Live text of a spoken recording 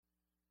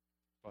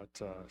But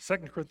 2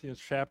 Corinthians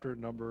chapter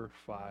number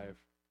 5.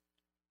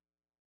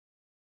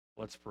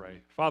 Let's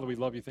pray. Father, we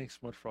love you. Thanks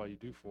so much for all you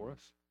do for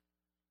us.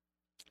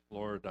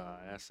 Lord, I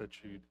ask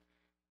that you'd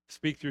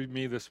speak through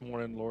me this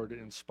morning, Lord.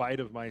 In spite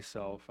of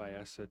myself, I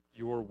ask that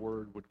your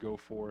word would go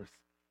forth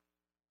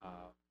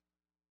uh,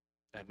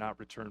 and not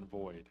return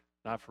void.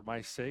 Not for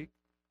my sake,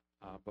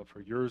 but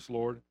for yours,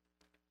 Lord.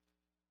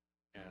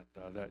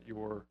 And that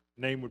your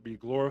name would be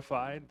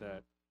glorified,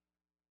 that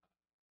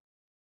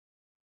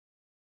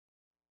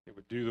it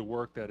would do the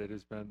work that it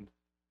has been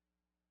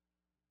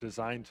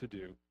designed to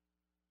do.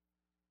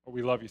 Lord,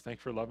 we love you. Thank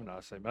you for loving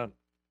us. Amen.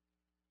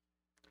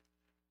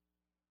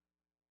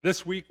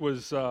 This week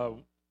was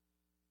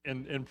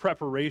in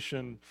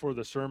preparation for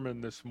the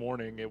sermon this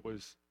morning. It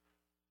was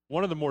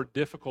one of the more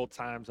difficult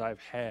times I've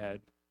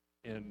had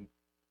in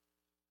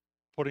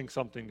putting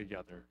something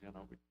together.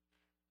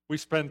 We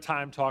spend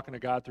time talking to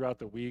God throughout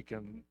the week,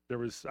 and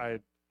I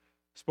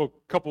spoke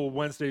a couple of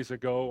Wednesdays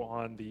ago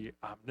on the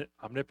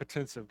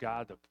omnipotence of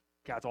God. That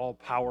God's all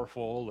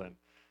powerful, and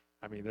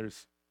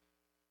there's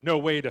no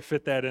way to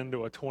fit that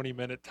into a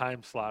 20-minute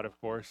time slot, of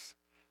course.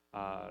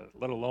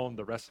 Let alone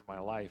the rest of my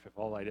life, if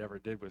all I ever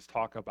did was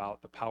talk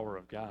about the power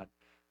of God.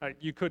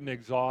 You couldn't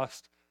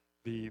exhaust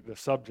the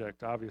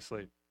subject,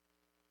 obviously.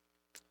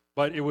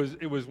 But it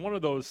was one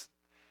of those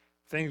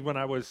things when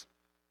I was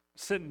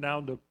sitting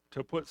down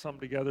to put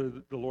something together.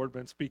 The Lord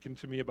been speaking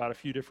to me about a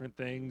few different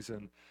things,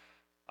 and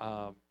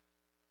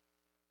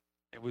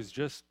it was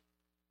just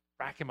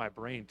racking my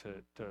brain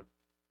to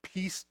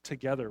piece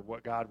together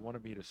what God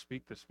wanted me to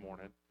speak this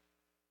morning.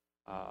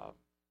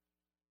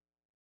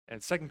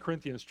 And 2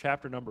 Corinthians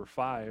chapter number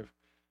 5,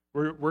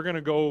 we're going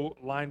to go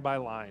line by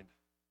line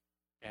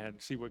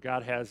and see what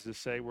God has to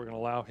say. We're going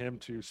to allow him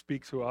to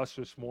speak to us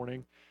this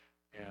morning,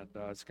 and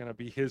it's going to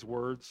be his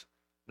words,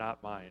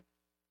 not mine.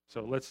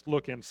 So let's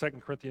look in 2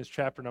 Corinthians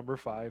chapter number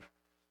 5,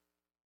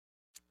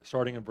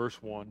 starting in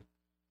verse 1.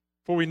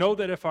 For we know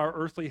that if our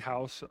earthly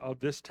house of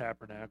this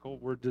tabernacle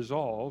were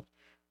dissolved,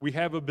 we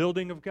have a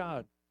building of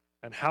God,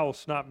 an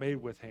house not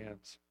made with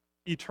hands,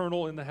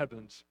 eternal in the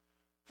heavens.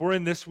 For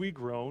in this we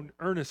groan,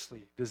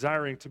 earnestly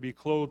desiring to be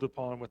clothed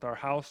upon with our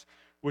house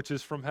which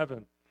is from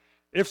heaven.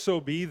 If so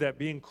be that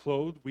being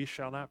clothed we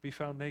shall not be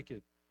found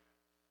naked.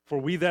 For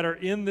we that are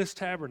in this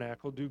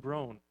tabernacle do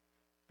groan,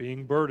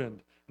 being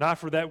burdened, not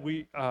for that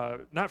we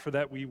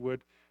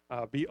would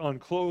be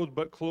unclothed,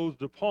 but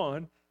clothed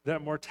upon,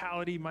 that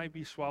mortality might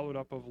be swallowed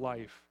up of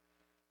life.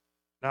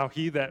 Now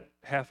he that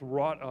hath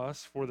wrought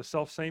us for the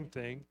selfsame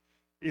thing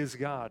is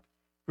God,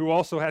 who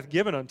also hath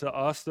given unto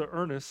us the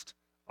earnest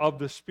of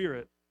the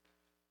Spirit.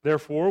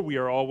 Therefore, we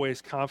are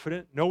always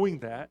confident, knowing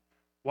that,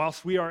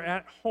 whilst we are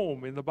at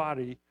home in the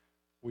body,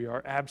 we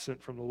are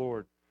absent from the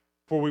Lord.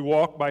 For we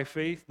walk by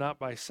faith, not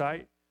by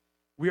sight.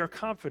 We are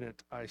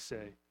confident, I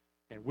say,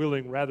 and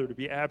willing rather to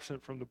be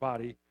absent from the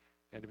body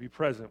and to be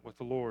present with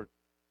the Lord.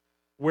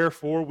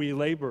 Wherefore we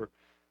labor,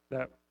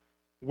 that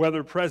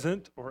whether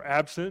present or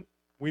absent,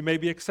 we may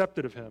be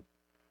accepted of him.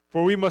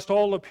 For we must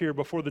all appear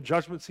before the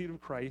judgment seat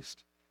of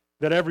Christ,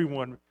 that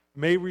everyone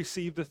may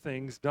receive the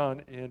things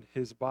done in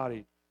his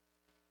body,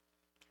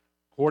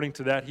 according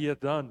to that he hath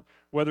done,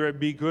 whether it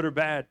be good or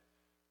bad.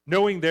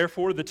 Knowing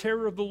therefore the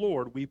terror of the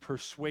Lord, we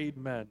persuade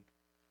men.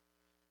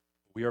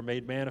 We are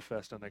made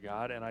manifest unto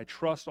God, and I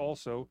trust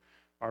also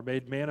are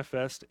made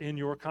manifest in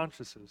your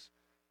consciences.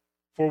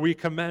 For we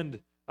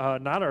commend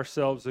not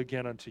ourselves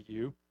again unto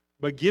you,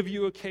 but give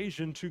you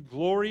occasion to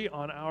glory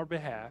on our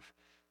behalf,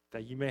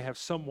 that ye may have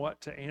somewhat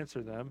to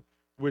answer them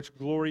which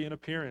glory in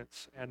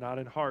appearance and not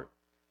in heart.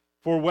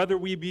 For whether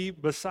we be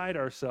beside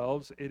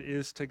ourselves, it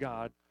is to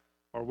God,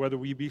 or whether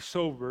we be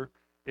sober,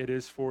 it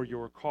is for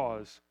your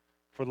cause.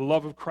 For the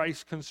love of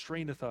Christ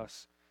constraineth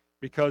us,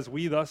 because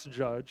we thus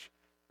judge,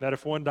 that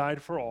if one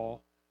died for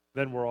all,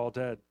 then we're all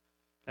dead.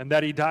 And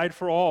that he died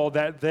for all,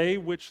 that they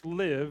which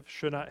live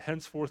should not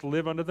henceforth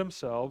live unto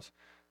themselves,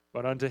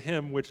 but unto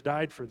him which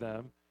died for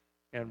them,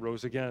 and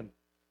rose again.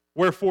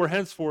 Wherefore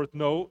henceforth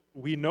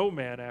we know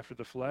man after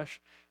the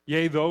flesh,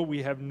 yea, though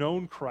we have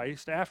known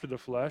Christ after the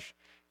flesh,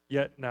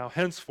 yet now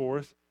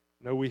henceforth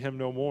know we him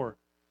no more.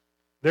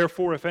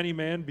 Therefore, if any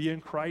man be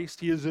in Christ,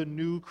 he is a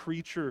new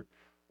creature.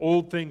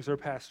 Old things are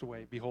passed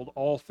away. Behold,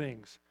 all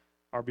things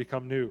are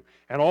become new.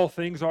 And all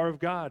things are of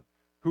God,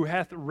 who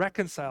hath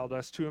reconciled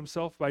us to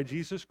himself by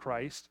Jesus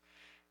Christ,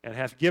 and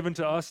hath given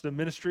to us the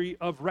ministry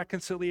of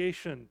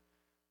reconciliation,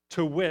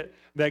 to wit,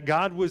 that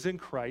God was in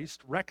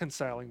Christ,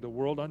 reconciling the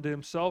world unto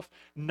himself,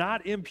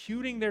 not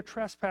imputing their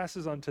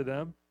trespasses unto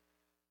them,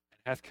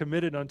 and hath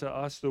committed unto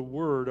us the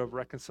word of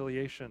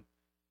reconciliation.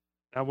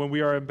 Now, when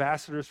we are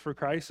ambassadors for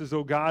Christ, as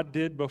though God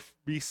did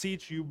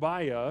beseech you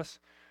by us,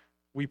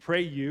 we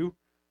pray you,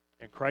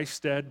 in Christ's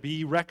stead,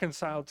 be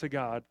reconciled to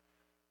God,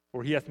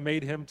 for he hath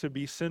made him to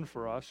be sin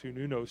for us, who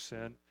knew no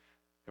sin,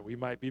 that we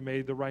might be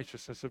made the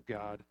righteousness of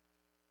God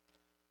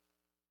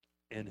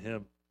in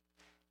him.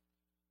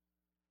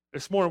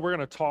 This morning, we're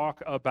going to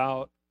talk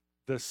about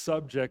the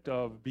subject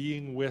of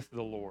being with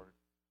the Lord.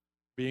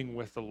 Being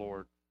with the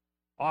Lord.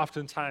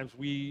 Oftentimes,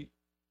 we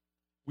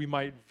we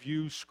might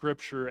view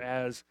Scripture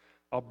as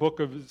a book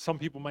of, some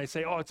people might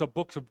say, oh, it's a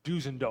book of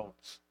do's and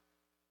don'ts.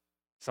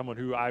 Someone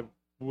who I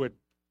would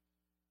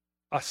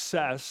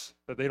assess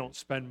that they don't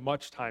spend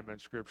much time in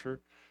Scripture,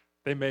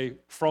 they may,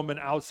 from an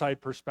outside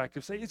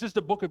perspective, say it's just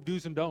a book of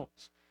do's and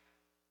don'ts.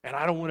 And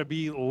I don't want to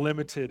be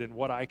limited in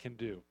what I can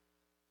do.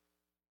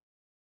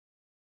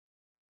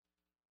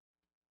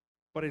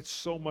 But it's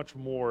so much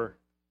more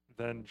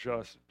than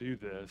just do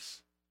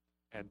this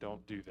and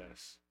don't do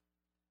this.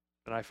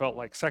 And I felt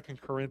like 2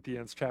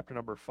 Corinthians chapter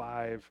number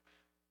 5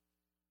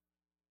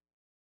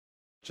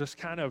 just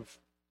kind of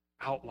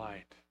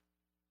outlined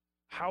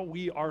how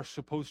we are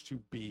supposed to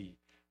be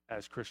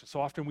as Christians. So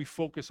often we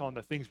focus on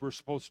the things we're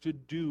supposed to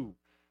do,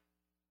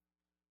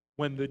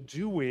 when the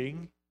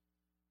doing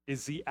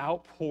is the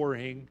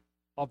outpouring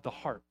of the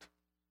heart.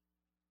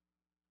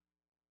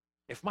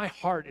 If my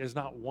heart is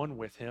not one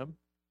with him,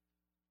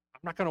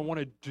 I'm not going to want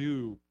to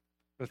do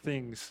the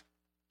things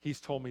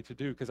he's told me to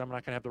do, because I'm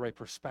not going to have the right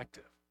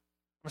perspective.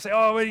 I'm going to say,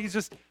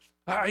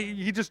 oh,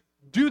 you just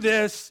do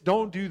this,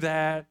 don't do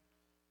that.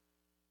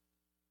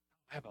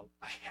 I have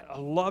a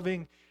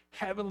loving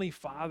Heavenly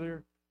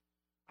Father.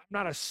 I'm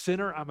not a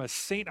sinner, I'm a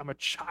saint, I'm a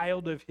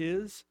child of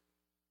his.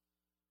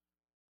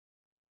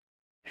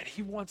 And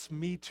he wants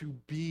me to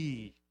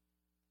be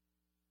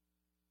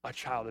a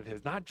child of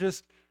his, not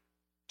just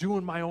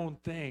doing my own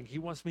thing. He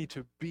wants me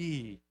to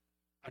be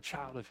a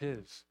child of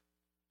his.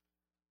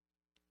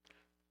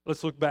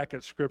 Let's look back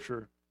at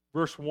Scripture.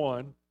 Verse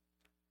 1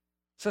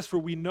 says, for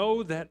we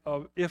know that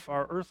if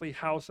our earthly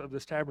house of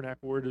this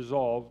tabernacle were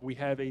dissolved, we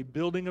have a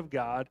building of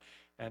God,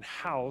 and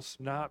house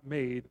not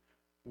made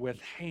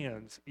with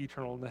hands,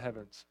 eternal in the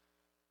heavens.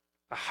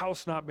 A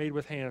house not made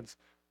with hands.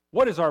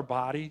 What is our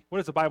body? What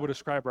does the Bible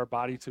describe our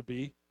body to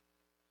be?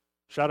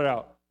 Shout it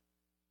out.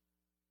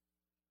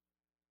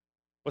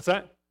 What's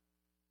that?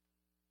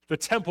 The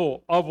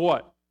temple of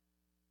what?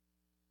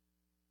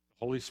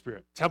 Holy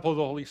Spirit. Temple of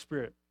the Holy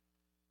Spirit.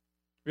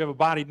 We have a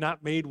body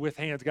not made with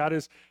hands.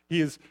 He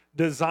has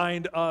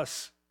designed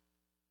us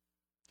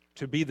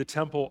to be the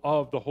temple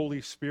of the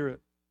Holy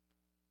Spirit.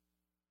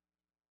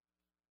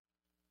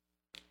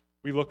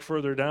 We look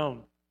further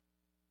down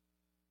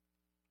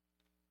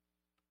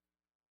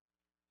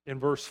in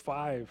verse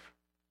 5.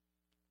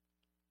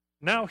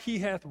 Now he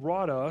hath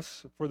wrought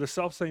us, for the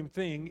selfsame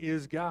thing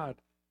is God,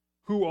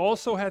 who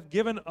also hath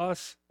given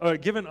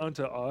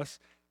unto us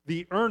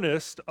the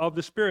earnest of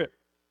the Spirit.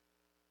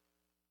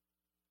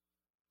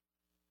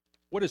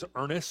 What is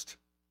earnest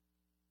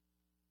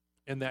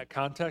in that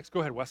context?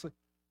 Go ahead, Wesley.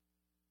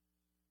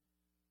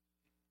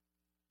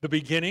 The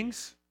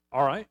beginnings,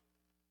 all right.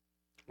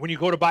 When you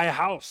go to buy a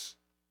house,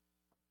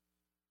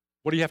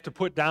 what do you have to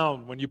put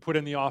down when you put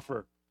in the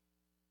offer?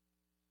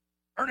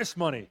 Earnest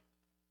money.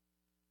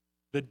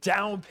 The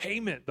down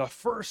payment, the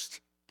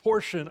first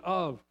portion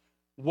of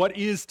what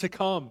is to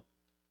come.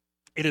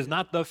 It is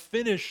not the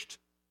finished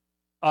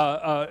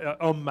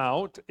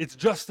amount, it's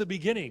just the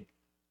beginning.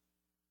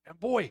 And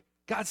boy,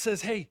 God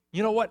says, hey,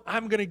 you know what?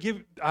 I'm going to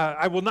give,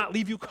 I will not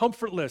leave you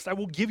comfortless. I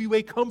will give you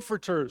a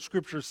comforter,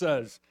 Scripture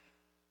says.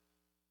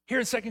 Here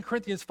in 2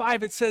 Corinthians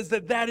 5, it says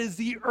that is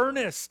the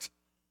earnest.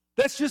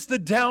 That's just the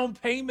down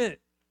payment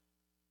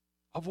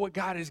of what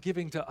God is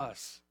giving to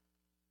us.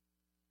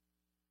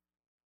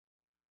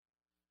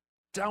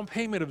 Down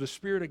payment of the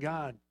Spirit of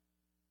God.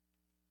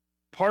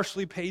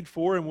 Partially paid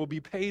for and will be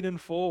paid in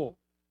full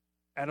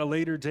at a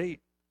later date.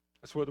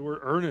 That's what the word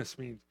earnest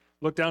means.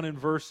 Look down in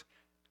verse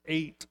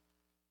 8.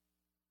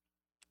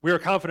 We are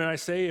confident, I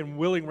say, and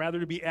willing rather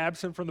to be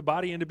absent from the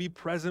body and to be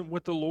present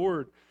with the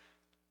Lord.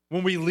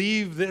 When we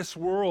leave this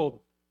world,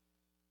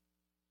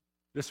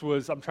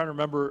 I'm trying to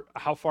remember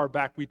how far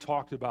back we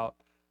talked about.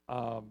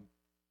 A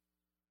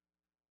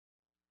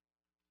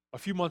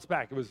few months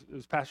back, it was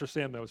Pastor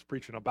Sam that was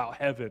preaching about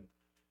heaven.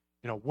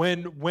 You know,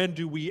 when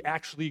do we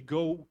actually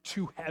go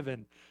to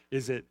heaven?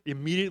 Is it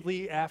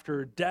immediately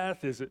after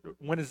death?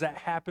 When does that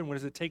happen? When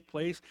does it take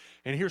place?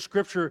 And here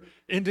Scripture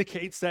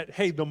indicates that,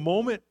 hey, the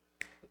moment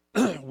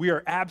we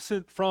are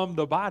absent from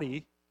the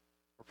body,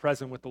 we're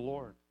present with the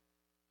Lord.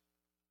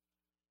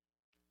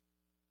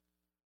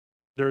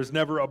 There is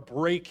never a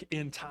break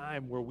in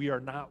time where we are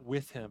not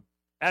with him.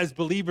 As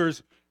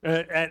believers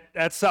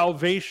at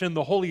salvation,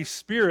 the Holy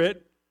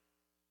Spirit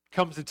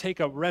comes to take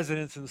up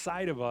residence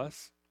inside of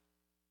us.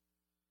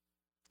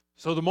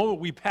 So the moment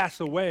we pass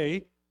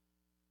away,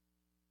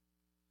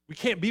 we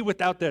can't be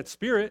without that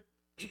Spirit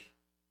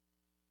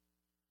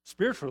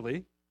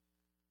spiritually.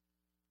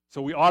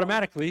 So we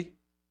automatically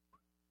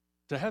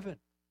to heaven.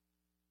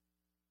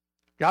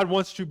 God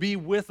wants to be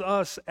with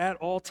us at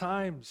all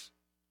times.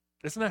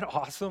 Isn't that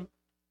awesome?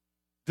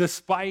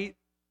 Despite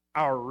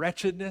our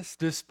wretchedness,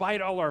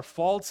 despite all our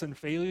faults and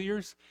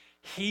failures,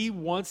 he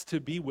wants to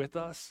be with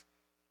us.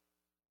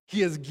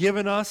 He has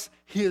given us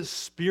his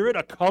Spirit,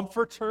 a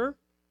comforter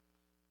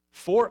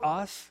for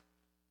us.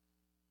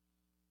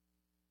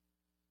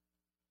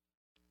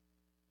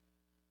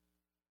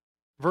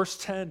 Verse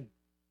 10.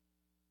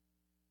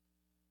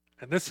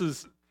 And this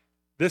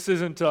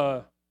isn't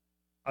a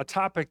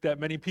topic that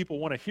many people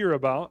want to hear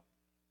about,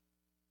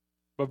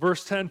 But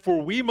verse 10,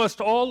 for we must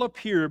all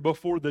appear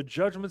before the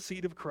judgment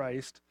seat of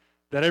Christ,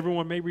 that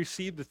everyone may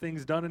receive the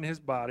things done in his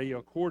body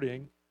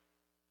according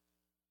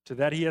to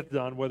that he hath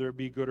done, whether it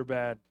be good or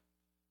bad.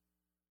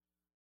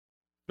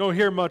 Don't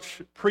hear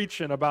much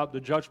preaching about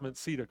the judgment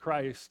seat of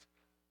Christ,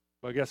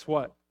 but guess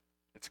what?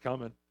 It's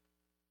coming.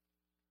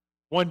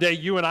 One day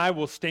you and I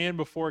will stand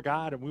before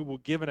God and we will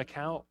give an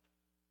account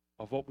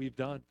of what we've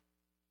done.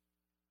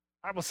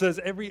 The Bible says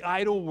every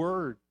idle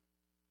word.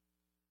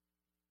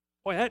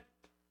 Boy,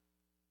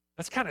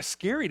 that's kind of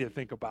scary to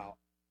think about.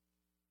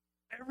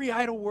 Every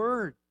idle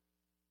word.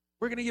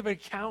 We're going to give an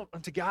account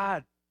unto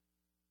God.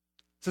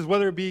 It says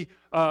whether it be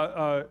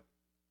that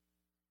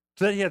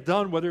he hath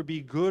done, whether it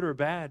be good or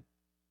bad.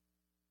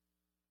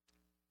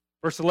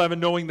 Verse 11,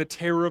 knowing the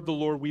terror of the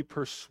Lord, we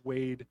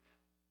persuade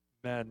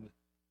men.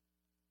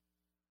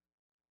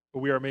 But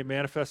we are made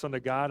manifest unto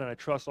God, and I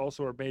trust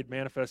also are made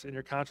manifest in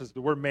your conscience.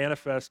 The word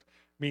manifest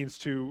means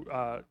to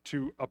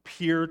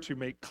appear, to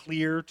make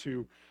clear,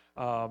 to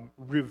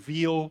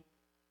reveal.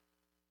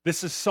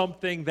 This is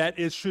something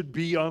that should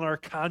be on our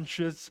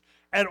conscience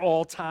at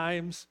all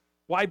times.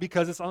 Why?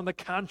 Because it's on the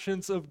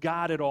conscience of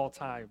God at all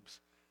times.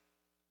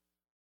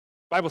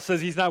 The Bible says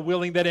he's not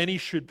willing that any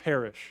should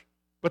perish,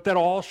 but that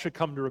all should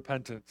come to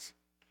repentance.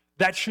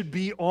 That should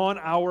be on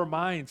our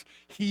minds.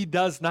 He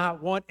does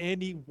not want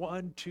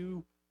anyone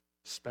to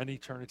spend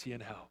eternity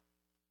in hell.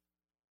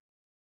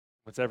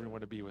 He wants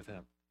everyone to be with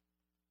him.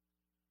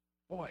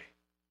 Boy,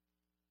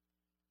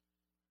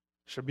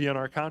 should be on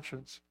our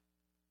conscience.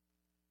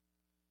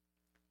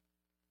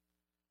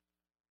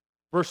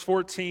 Verse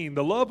 14,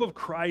 the love of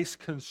Christ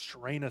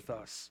constraineth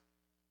us,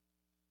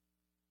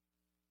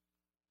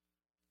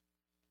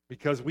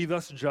 because we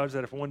thus judge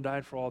that if one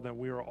died for all, then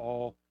we are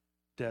all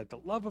dead. The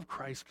love of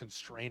Christ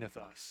constraineth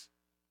us.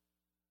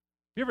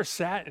 Have you ever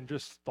sat and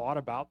just thought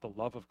about the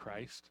love of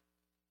Christ?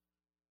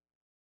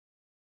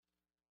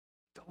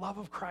 The love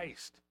of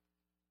Christ.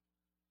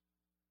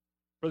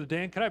 Brother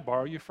Dan, can I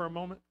borrow you for a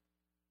moment?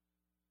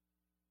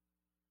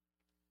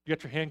 You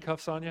got your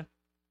handcuffs on you?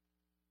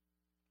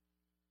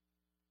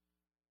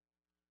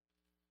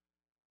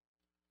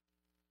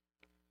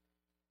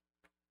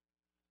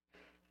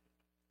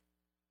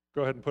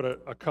 Go ahead and put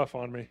a cuff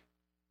on me.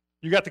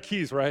 You got the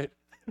keys, right?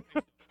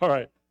 All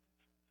right.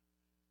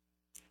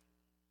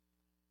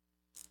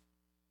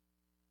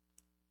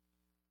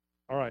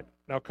 All right.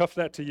 Now cuff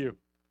that to you.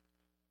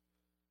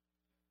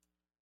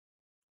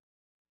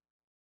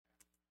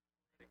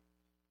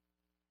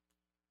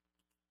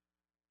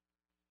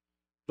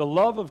 The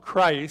love of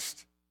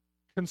Christ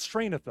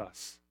constraineth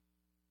us.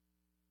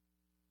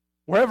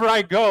 Wherever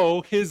I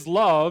go, his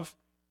love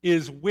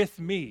is with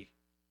me.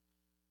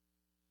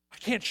 I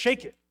can't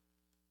shake it.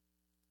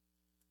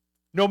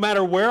 No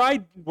matter where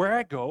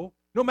I go,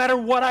 no matter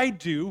what I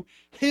do,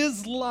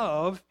 his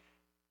love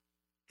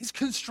is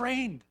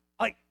constrained.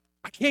 Like,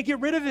 I can't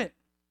get rid of it.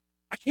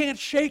 I can't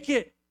shake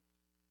it.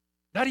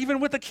 Not even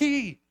with a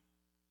key.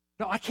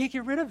 No, I can't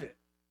get rid of it.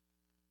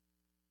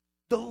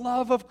 The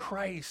love of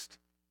Christ.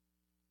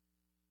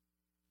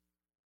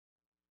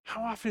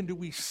 How often do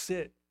we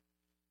sit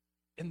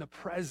in the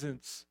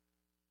presence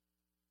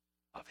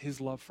of his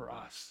love for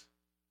us?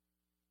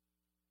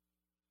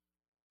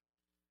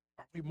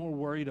 Are we more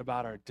worried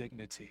about our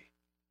dignity?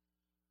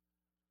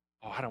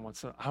 Oh, I don't want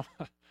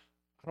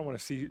to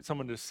see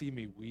someone to see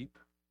me weep.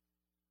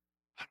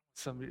 I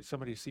don't want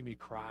somebody to see me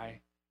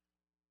cry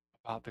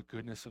about the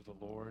goodness of the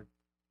Lord.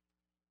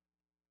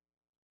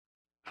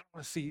 I don't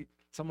want to see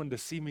someone to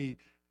see me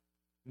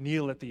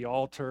kneel at the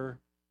altar.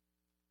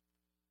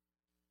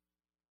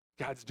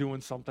 God's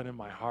doing something in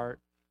my heart.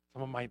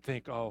 Someone might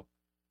think, oh,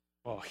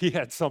 well, he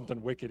had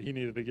something wicked he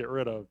needed to get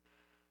rid of.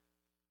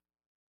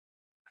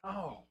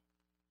 No.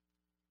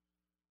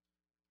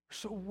 We're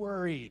so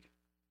worried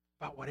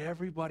about what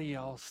everybody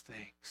else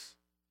thinks.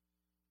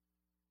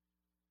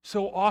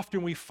 So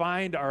often we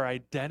find our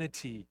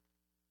identity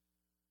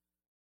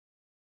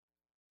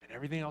in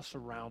everything else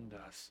around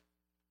us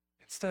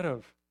instead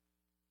of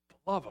the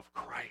love of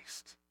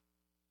Christ.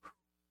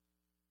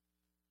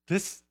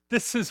 This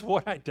is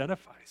what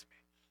identifies me.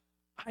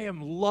 I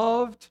am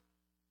loved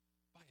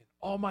by an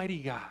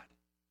almighty God.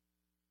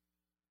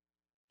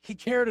 He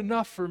cared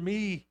enough for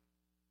me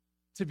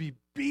to be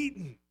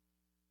beaten,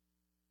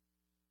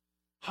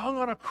 hung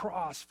on a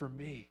cross for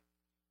me.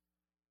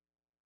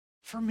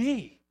 For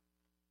me.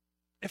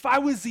 If I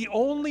was the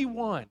only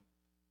one,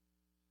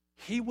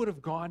 he would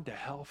have gone to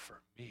hell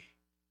for me.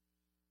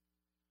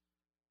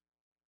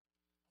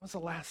 When was the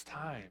last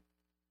time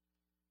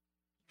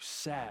you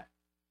sat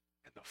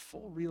in the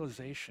full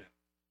realization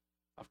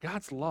of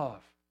God's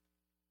love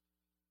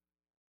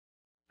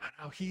and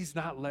how he's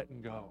not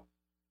letting go?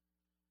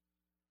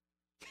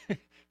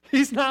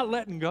 He's not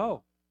letting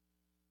go.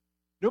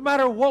 No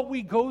matter what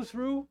we go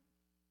through,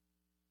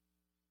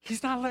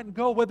 he's not letting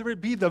go. Whether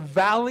it be the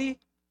valley,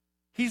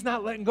 he's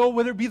not letting go.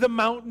 Whether it be the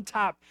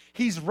mountaintop,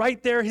 he's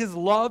right there. His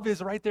love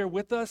is right there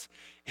with us.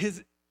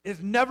 His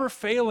is never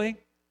failing.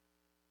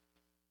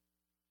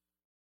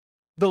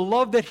 The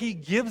love that he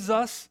gives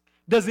us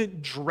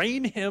doesn't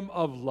drain him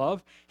of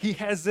love. He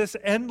has this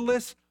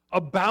endless,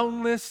 a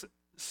boundless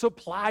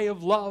supply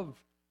of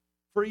love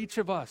for each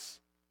of us.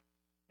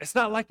 It's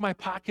not like my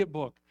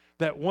pocketbook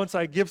that once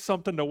I give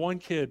something to one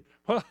kid,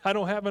 well, I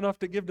don't have enough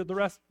to give to the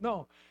rest.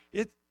 No,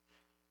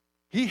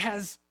 he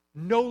has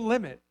no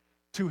limit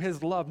to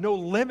his love, no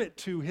limit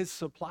to his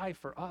supply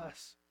for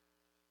us.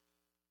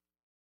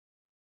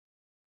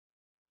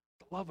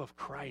 The love of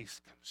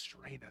Christ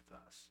constraineth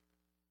us.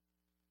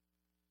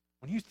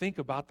 When you think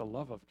about the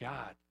love of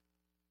God,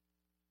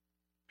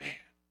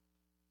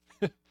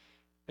 man,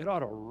 it ought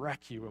to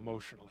wreck you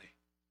emotionally.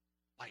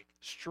 Like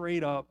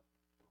straight up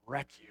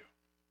wreck you.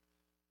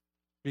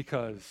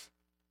 Because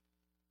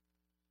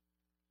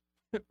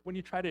when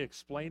you try to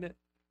explain it,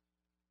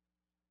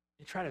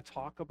 you try to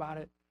talk about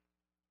it,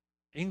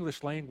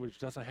 English language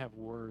doesn't have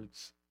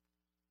words.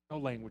 No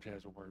language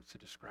has words to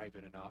describe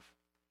it enough.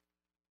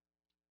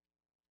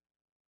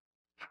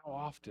 How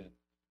often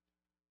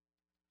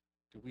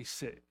do we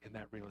sit in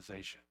that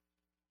realization?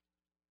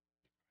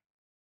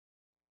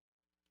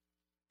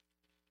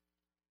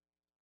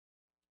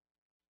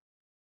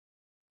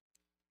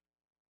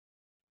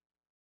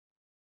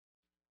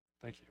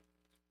 Thank you.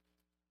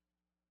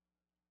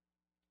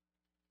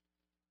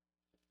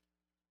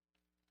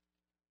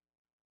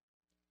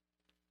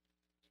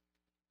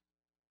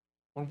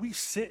 When we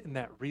sit in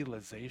that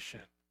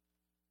realization,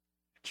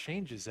 it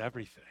changes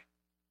everything.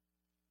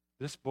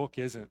 This book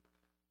isn't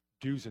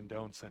do's and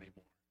don'ts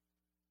anymore.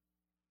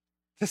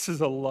 This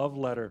is a love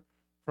letter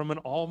from an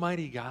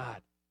almighty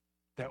God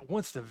that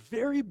wants the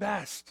very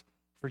best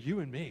for you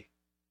and me.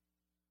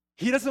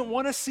 He doesn't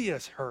want to see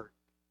us hurt.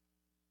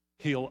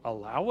 He'll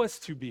allow us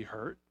to be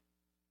hurt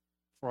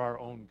for our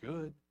own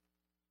good,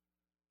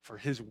 for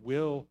his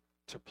will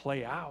to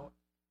play out.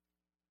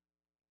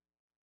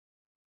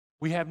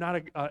 We have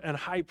not a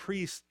high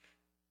priest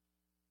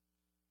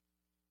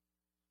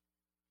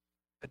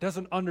that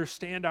doesn't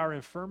understand our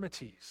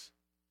infirmities.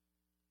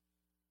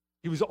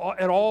 He was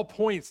at all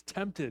points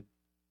tempted,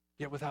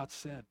 yet without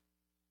sin.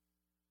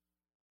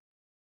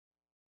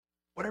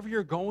 Whatever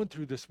you're going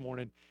through this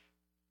morning,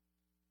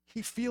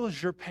 he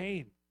feels your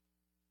pain.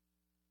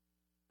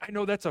 I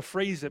know that's a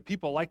phrase that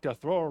people like to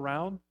throw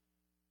around,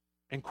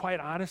 and quite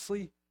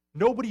honestly,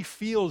 nobody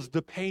feels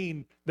the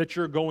pain that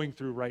you're going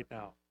through right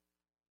now.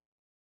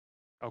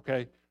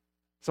 Okay?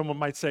 Someone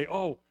might say,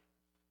 oh,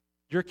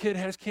 your kid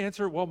has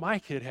cancer? Well, my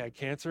kid had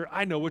cancer.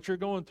 I know what you're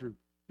going through.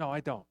 No, I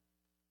don't.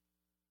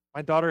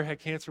 My daughter had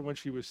cancer when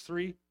she was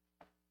 3,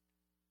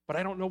 but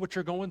I don't know what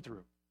you're going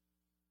through.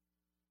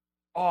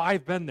 Oh,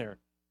 I've been there.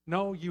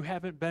 No, you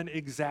haven't been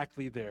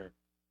exactly there.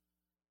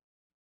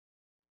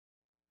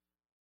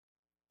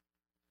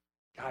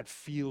 God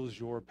feels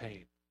your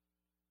pain.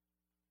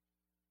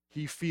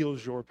 He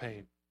feels your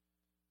pain.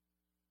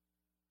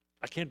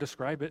 I can't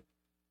describe it.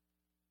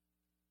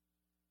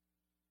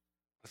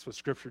 That's what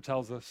Scripture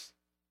tells us.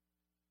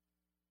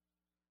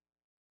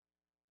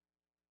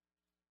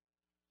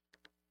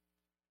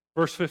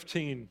 Verse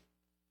 15.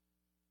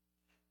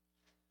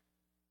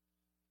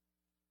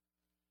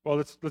 Well,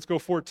 let's go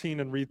 14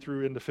 and read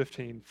through into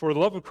 15. For the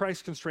love of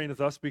Christ constraineth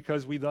us,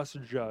 because we thus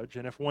judge.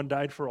 And if one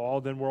died for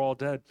all, then we're all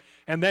dead.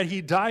 And that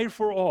he died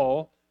for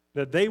all,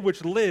 that they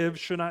which live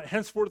should not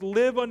henceforth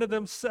live unto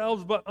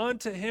themselves, but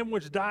unto him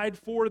which died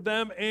for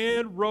them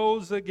and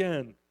rose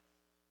again.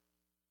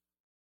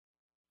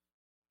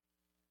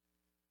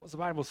 What does the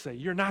Bible say?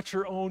 You're not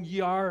your own, ye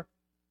are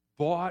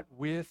bought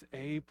with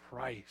a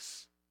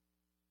price.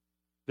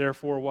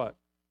 Therefore what?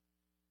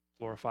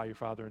 Glorify your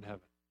Father in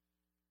heaven.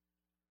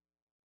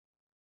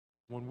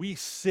 When we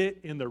sit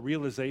in the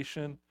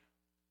realization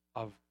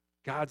of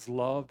God's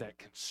love that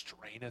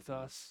constraineth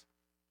us,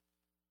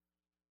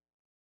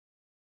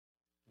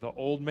 the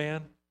old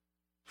man,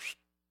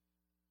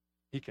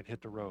 he can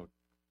hit the road.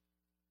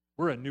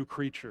 We're a new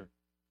creature.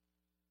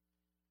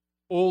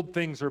 Old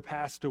things are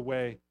passed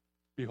away.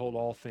 Behold,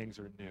 all things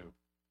are new.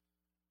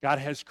 God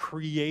has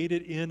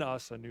created in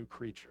us a new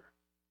creature.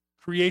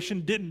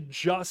 Creation didn't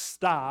just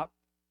stop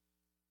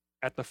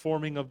at the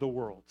forming of the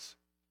worlds.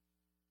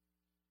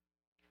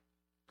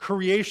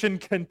 Creation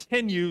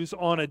continues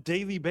on a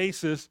daily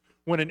basis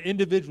when an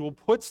individual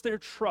puts their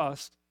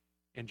trust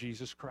in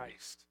Jesus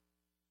Christ.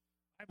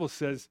 The Bible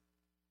says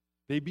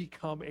they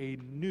become a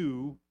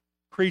new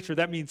creature.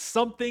 That means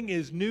something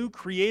is new,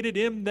 created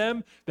in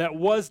them that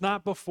was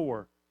not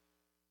before.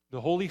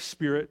 The Holy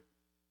Spirit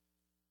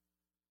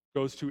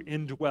goes to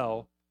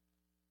indwell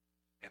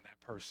in that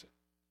person.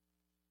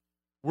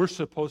 We're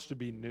supposed to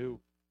be new.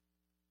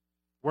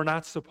 We're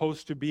not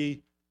supposed to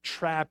be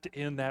trapped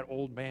in that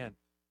old man.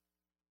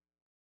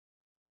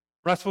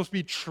 We're not supposed to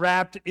be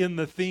trapped in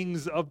the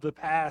things of the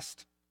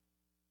past.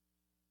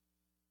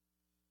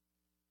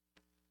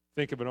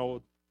 Think of an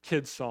old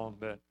kid's song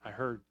that I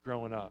heard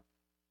growing up.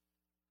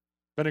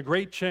 Been a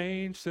great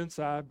change since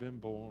I've been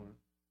born.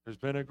 There's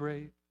been a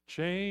great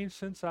change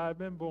since I've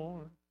been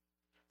born.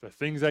 The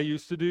things I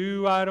used to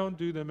do, I don't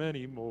do them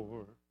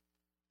anymore.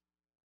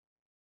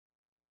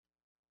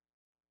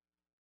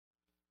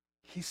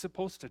 He's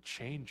supposed to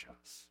change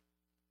us.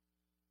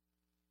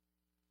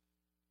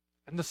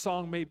 And the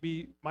song might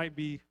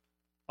be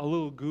a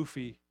little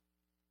goofy,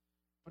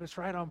 but it's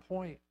right on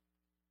point.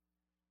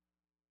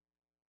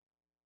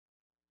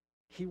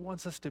 He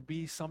wants us to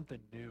be something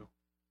new.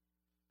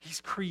 He's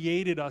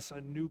created us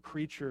a new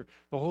creature.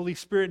 The Holy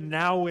Spirit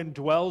now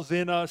indwells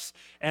in us,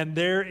 and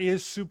there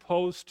is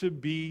supposed to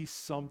be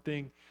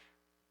something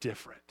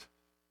different.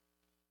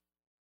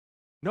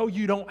 No,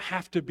 you don't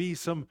have to be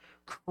some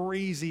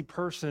crazy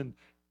person,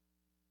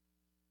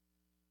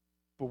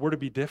 but we're to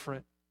be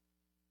different.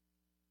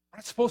 We're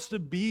not supposed to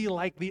be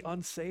like the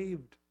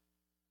unsaved.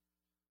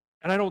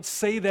 And I don't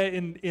say that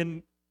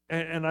and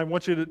I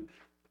want you to,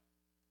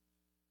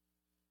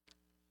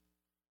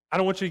 I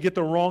don't want you to get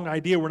the wrong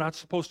idea. We're not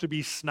supposed to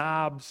be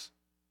snobs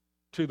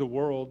to the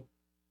world.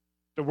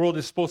 The world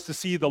is supposed to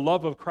see the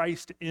love of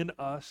Christ in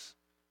us.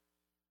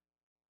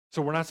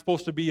 So we're not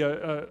supposed to be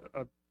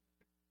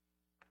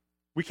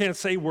we can't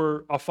say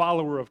we're a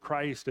follower of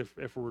Christ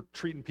if we're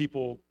treating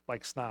people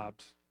like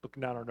snobs,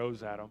 looking down our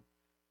nose at them.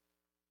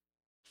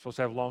 We're supposed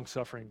to have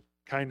long-suffering,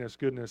 kindness,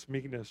 goodness,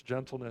 meekness,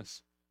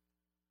 gentleness,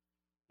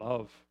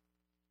 love.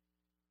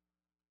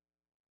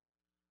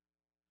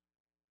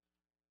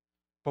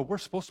 But we're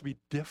supposed to be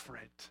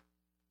different.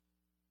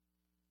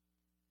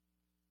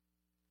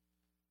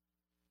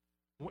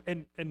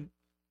 And when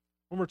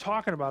we're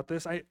talking about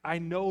this, I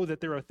know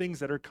that there are things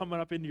that are coming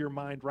up into your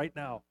mind right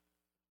now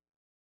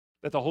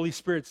that the Holy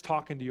Spirit's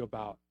talking to you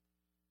about.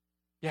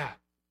 Yeah,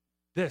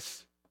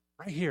 this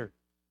right here.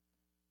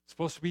 It's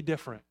supposed to be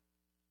different.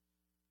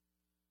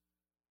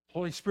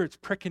 Holy Spirit's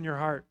pricking your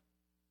heart.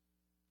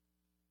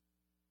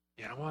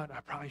 You know what?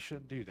 I probably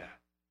shouldn't do that.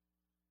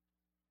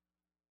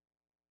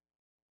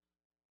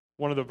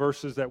 One of the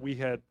verses that we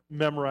had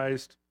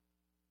memorized,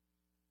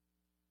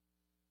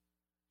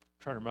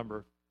 I'm trying to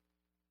remember,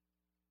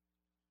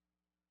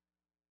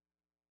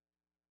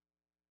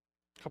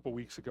 a couple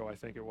weeks ago, I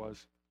think it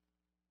was.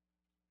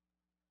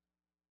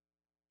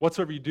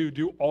 Whatsoever you do,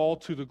 do all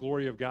to the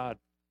glory of God.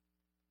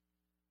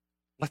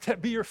 Let that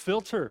be your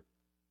filter.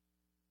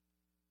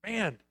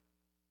 Man,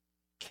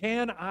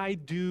 can I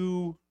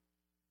do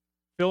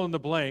fill in the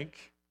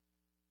blank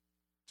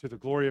to the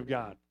glory of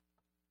God?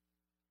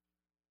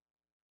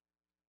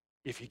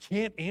 If you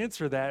can't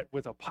answer that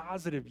with a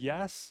positive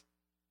yes,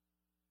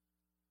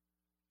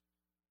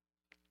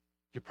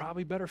 you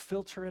probably better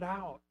filter it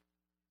out.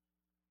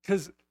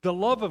 Because the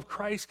love of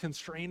Christ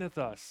constraineth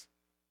us.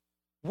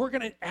 We're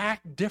going to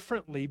act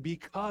differently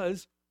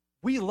because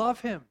we love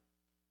him.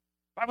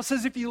 The Bible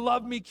says, if you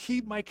love me,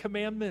 keep my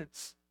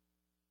commandments.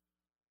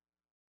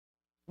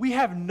 We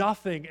have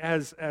nothing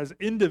as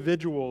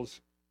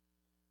individuals.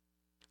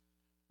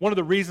 One of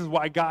the reasons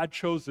why God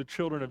chose the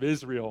children of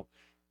Israel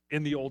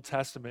in the Old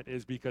Testament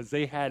is because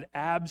they had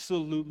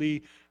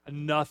absolutely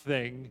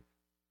nothing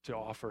to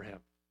offer him.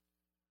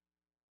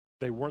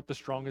 They weren't the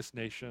strongest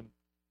nation.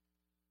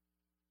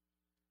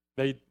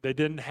 They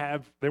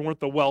weren't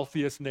the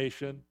wealthiest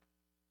nation.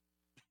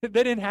 They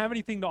didn't have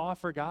anything to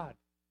offer God.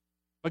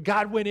 But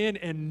God went in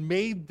and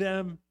made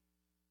them,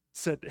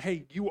 said,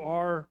 hey, you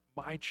are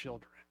my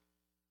children.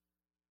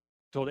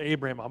 Told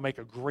Abraham, I'll make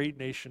a great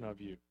nation of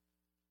you.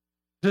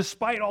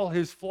 Despite all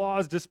his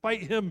flaws,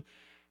 despite him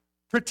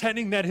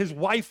pretending that his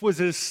wife was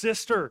his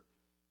sister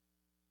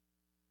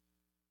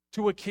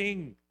to a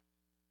king,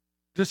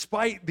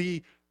 despite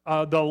the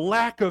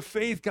lack of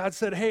faith, God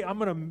said, hey, I'm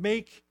going to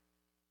make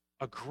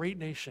a great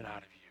nation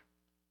out of you.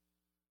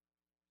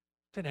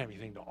 Didn't have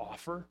anything to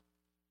offer.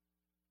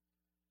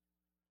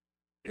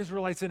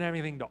 Israelites didn't have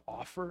anything to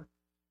offer.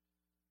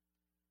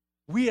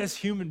 We as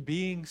human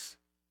beings,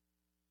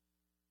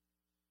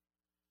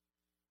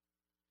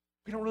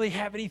 we don't really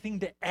have anything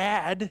to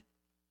add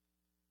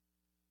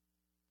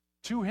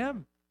to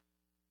him.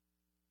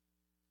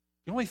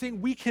 The only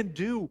thing we can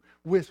do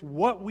with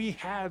what we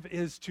have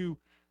is to,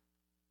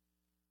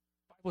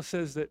 the Bible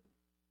says that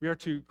we are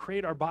to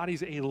create our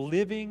bodies a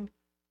living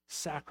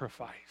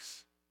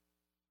sacrifice,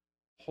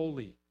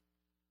 holy,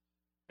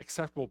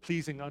 acceptable,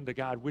 pleasing unto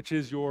God, which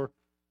is your,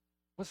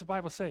 what's the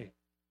Bible say?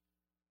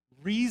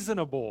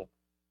 Reasonable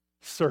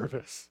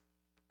service.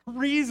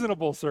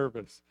 Reasonable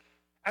service.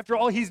 After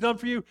all he's done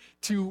for you,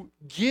 to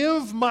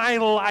give my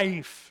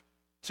life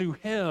to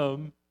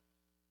him,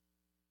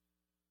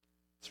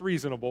 it's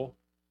reasonable.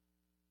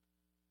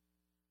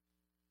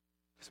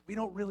 Because we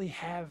don't really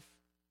have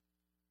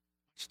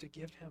much to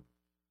give him.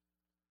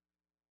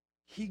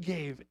 He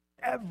gave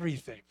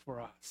everything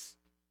for us.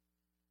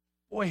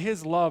 Boy,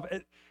 his love.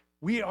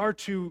 We are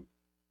to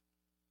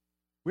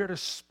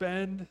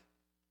spend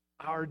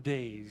our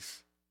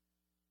days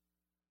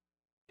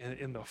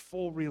in the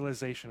full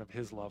realization of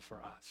his love for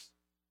us.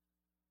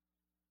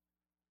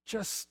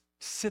 Just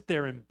sit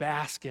there and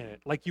bask in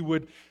it like you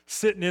would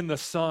sitting in the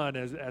sun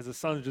as the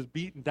sun's just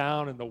beating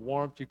down in the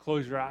warmth. You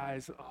close your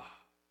eyes. Oh,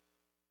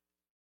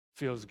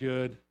 feels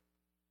good.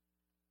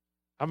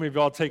 How many of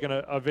y'all taken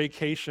a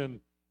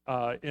vacation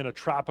in a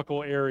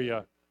tropical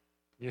area?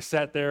 You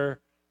sat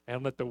there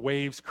and let the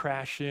waves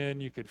crash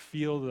in. You could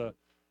feel the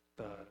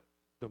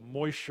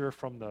moisture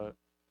from the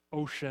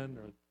ocean,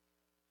 or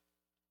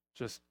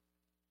just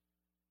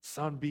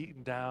sun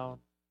beating down.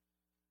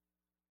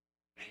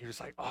 And you're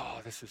just like, oh,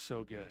 this is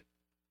so good.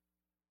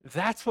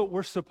 That's what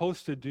we're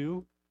supposed to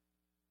do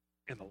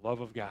in the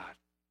love of God.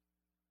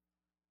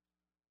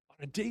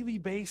 On a daily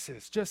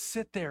basis, just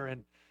sit there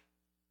and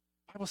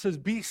the Bible says,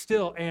 be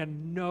still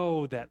and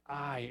know that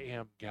I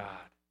am God.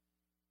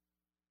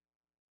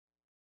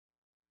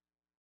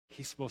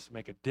 He's supposed to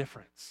make a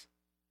difference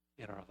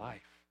in our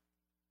life.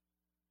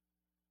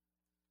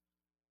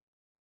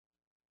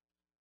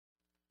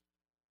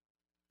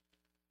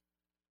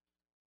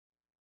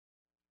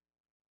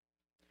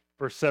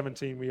 Verse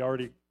 17, we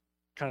already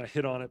kind of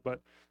hit on it, but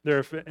there,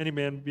 if any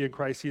man be in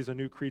Christ, he is a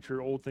new creature.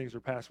 Old things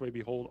are passed away.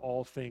 Behold,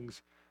 all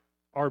things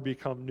are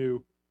become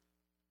new.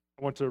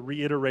 I want to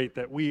reiterate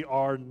that we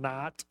are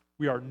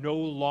no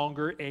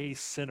longer a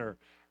sinner.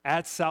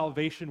 At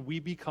salvation,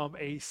 we become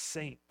a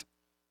saint.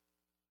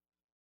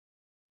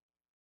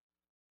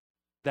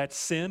 That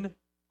sin,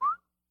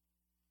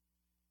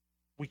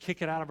 we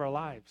kick it out of our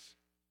lives.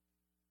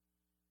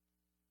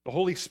 The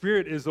Holy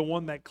Spirit is the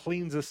one that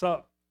cleans us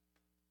up.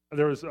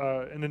 There was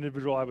an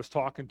individual I was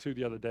talking to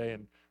the other day,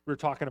 and we were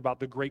talking about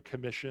the Great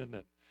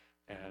Commission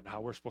and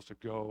how we're supposed to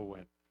go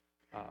and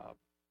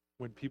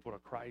win people to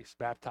Christ,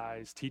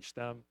 baptize, teach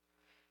them.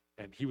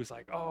 And he was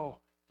like, oh,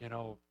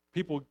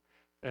 people,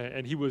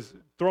 and he was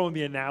throwing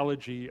the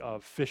analogy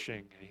of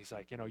fishing. And he's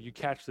like, you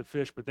catch the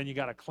fish, but then you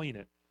got to clean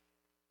it.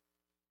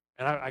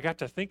 And I got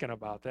to thinking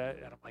about that,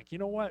 and I'm like, you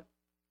know what?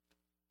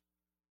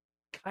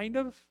 Kind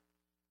of,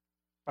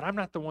 but I'm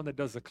not the one that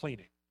does the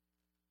cleaning.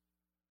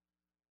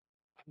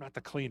 I'm not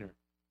the cleaner.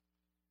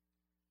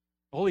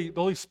 The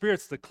Holy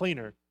Spirit's the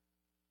cleaner.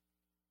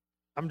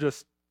 I'm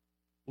just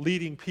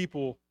leading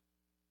people.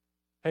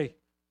 Hey,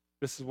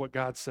 this is what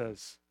God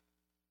says.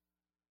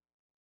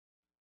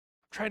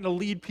 I'm trying to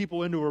lead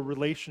people into a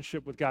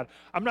relationship with God.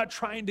 I'm not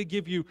trying to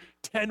give you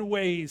 10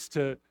 ways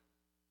to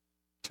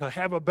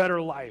have a better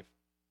life.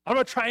 I'm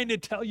not trying to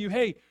tell you,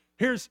 hey,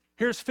 here's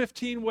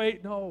 15 ways.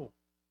 No.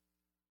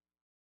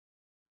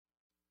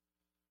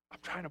 I'm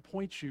trying to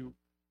point you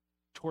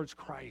towards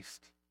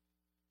Christ.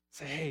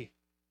 Say, hey,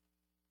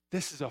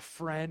 this is a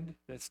friend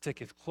that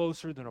sticketh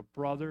closer than a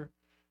brother.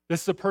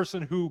 This is a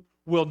person who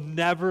will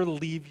never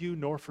leave you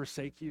nor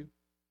forsake you.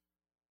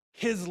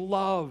 His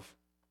love,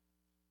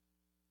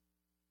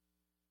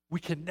 we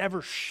can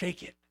never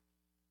shake it.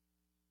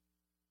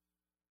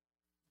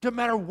 No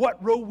matter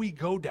what road we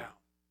go down,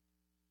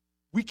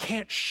 we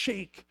can't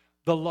shake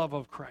the love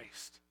of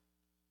Christ.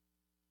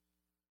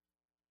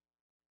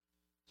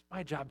 It's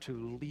my job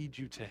to lead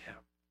you to him.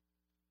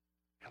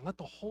 And let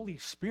the Holy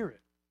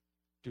Spirit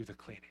do the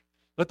cleaning.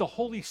 Let the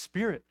Holy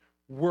Spirit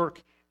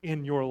work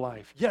in your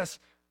life. Yes,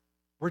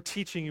 we're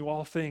teaching you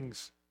all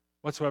things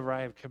whatsoever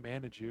I have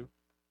commanded you.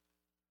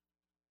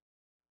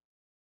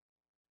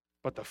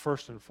 But the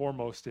first and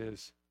foremost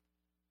is,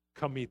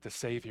 come meet the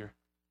Savior.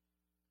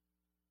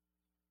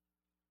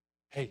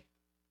 Hey,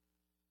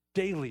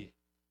 daily,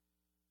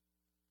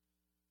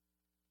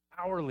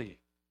 hourly,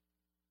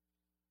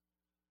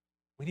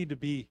 we need to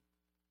be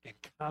in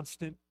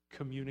constant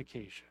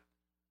communication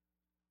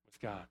with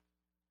God.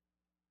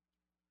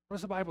 What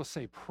does the Bible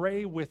say?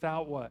 Pray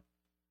without what?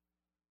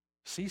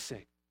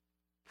 Ceasing.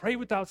 Pray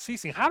without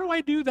ceasing. How do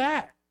I do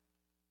that?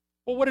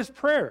 Well, what is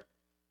prayer?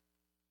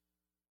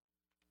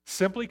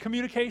 Simply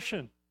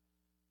communication.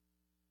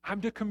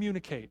 I'm to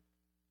communicate.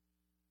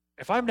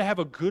 If I'm to have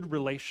a good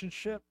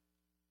relationship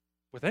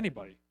with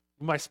anybody,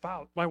 my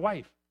spouse, my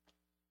wife,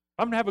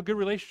 I'm going to have a good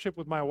relationship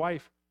with my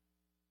wife.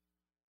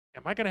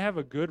 Am I going to have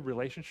a good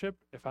relationship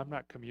if I'm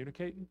not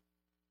communicating?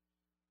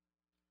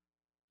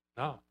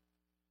 No.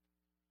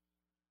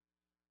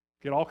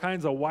 Get all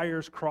kinds of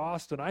wires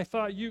crossed, and I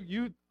thought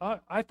you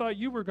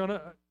were going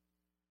to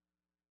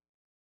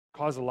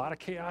cause a lot of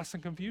chaos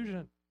and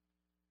confusion.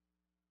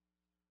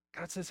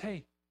 God says,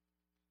 hey,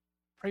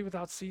 pray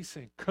without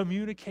ceasing.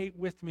 Communicate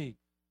with me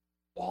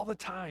all the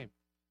time.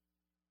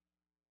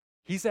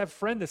 He's that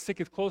friend that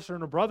sticketh closer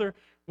than a brother.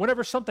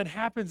 Whenever something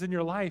happens in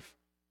your life,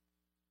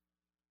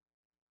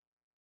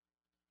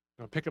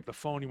 you want to pick up the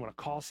phone, you want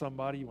to call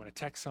somebody, you want to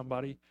text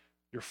somebody,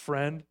 your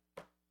friend.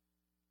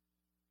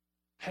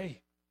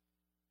 Hey,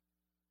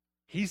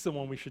 he's the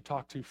one we should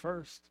talk to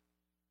first.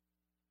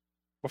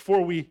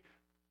 Before we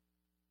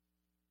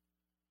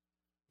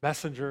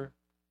messenger,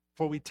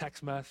 before we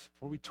text mess,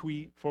 before we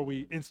tweet, before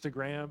we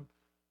Instagram,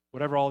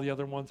 whatever all the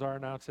other ones are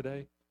now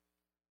today.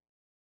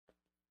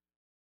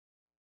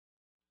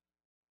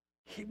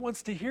 He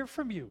wants to hear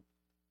from you.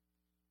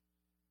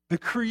 The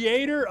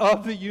creator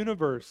of the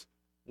universe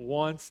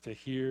wants to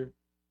hear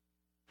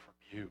from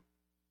you.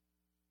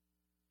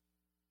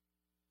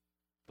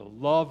 The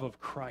love of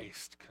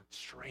Christ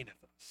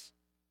constraineth us.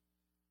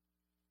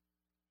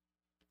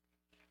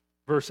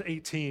 Verse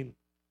 18,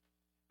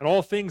 and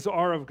all things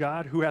are of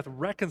God, who hath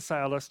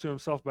reconciled us to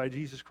himself by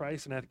Jesus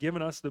Christ, and hath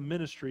given us the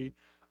ministry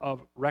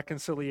of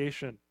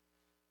reconciliation.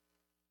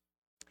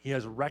 He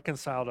has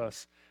reconciled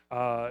us.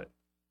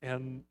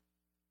 And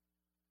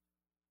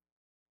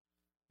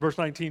verse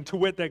 19, to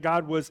wit, that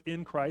God was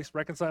in Christ,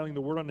 reconciling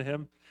the world unto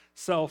himself,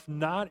 himself,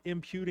 not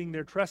imputing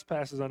their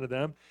trespasses unto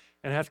them,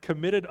 and hath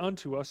committed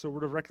unto us a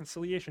word of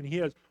reconciliation. He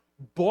has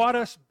bought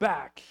us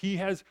back. He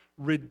has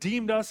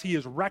redeemed us. He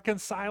is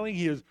reconciling.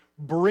 He is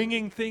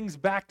bringing things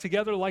back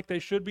together like they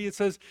should be. It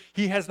says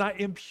he has not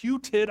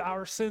imputed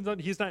our sins on,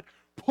 he's not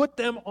put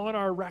them on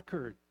our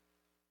record.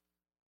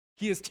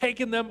 He has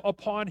taken them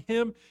upon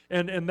him,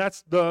 and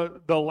that's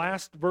the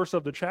last verse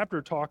of the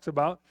chapter talks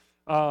about.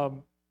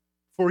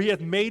 For he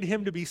hath made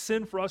him to be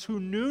sin for us who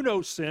knew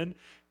no sin,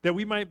 that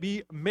we might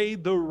be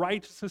made the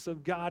righteousness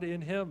of God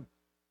in him.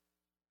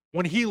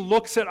 When he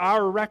looks at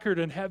our record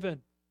in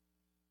heaven,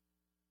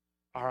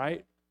 all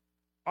right,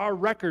 our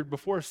record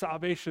before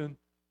salvation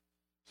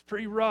is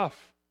pretty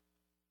rough.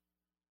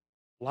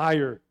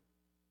 Liar,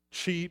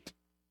 cheat,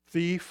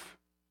 thief,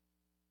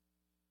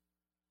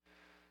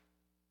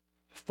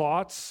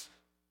 thoughts,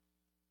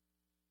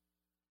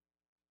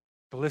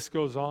 the list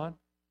goes on,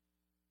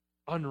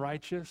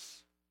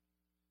 unrighteous.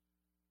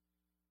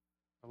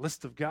 A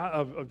list of God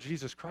of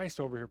Jesus Christ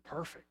over here,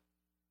 perfect.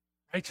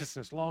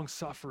 Righteousness, long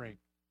suffering,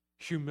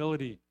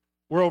 humility.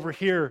 We're over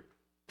here,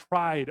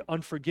 pride,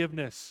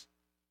 unforgiveness.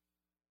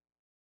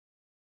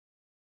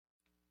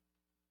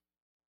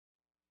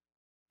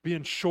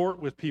 Being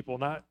short with people,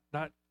 not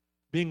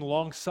being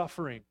long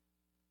suffering.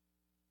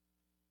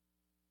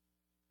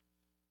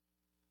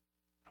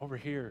 Over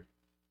here,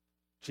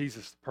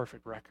 Jesus, the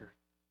perfect record.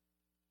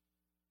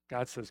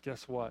 God says,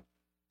 guess what?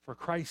 For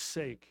Christ's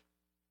sake,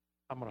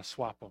 I'm going to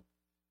swap them.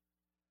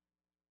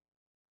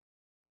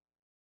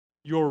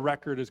 Your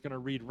record is going to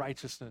read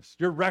righteousness.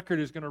 Your record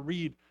is going to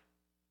read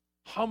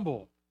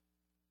humble.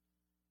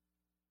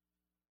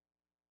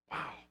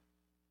 Wow.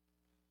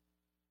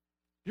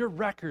 Your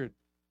record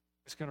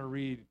is going to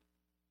read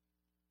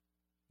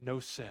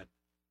no sin.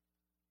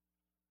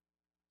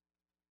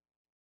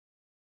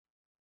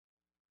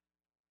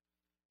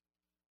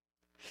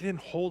 He didn't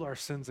hold our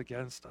sins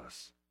against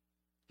us.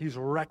 He's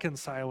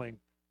reconciling,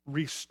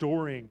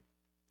 restoring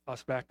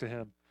us back to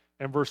him.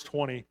 And verse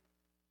 20,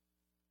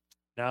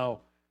 now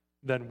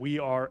then we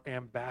are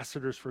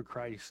ambassadors for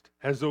Christ.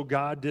 As though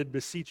God did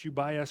beseech you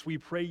by us, we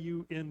pray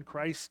you in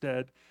Christ's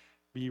stead,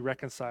 be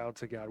reconciled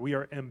to God. We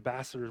are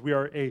ambassadors. We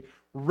are a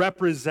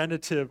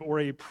representative or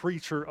a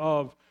preacher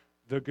of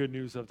the good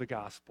news of the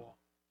gospel.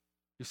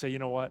 You say, you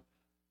know what?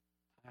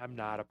 I'm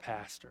not a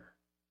pastor.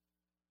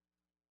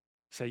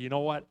 Say, you know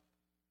what?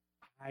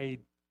 I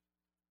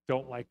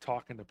don't like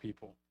talking to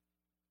people.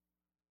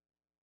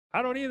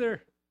 I don't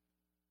either.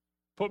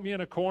 Put me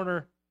in a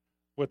corner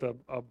with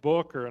a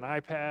book or an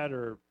iPad,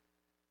 or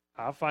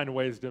I'll find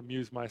ways to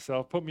amuse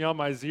myself. Put me on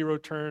my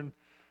zero-turn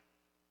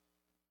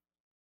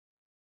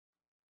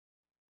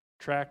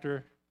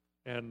tractor,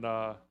 and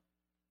I'll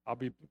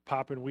be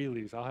popping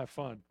wheelies. I'll have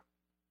fun.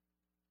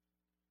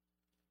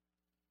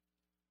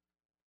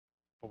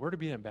 But we're to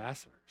be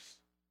ambassadors.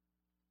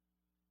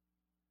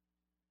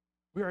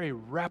 We are a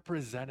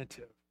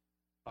representative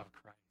of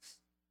Christ.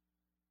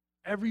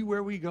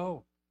 Everywhere we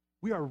go,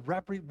 we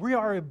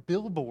are a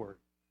billboard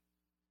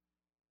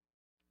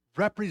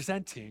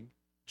representing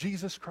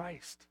Jesus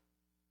Christ.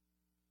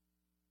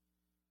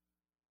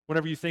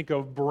 Whenever you think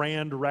of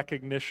brand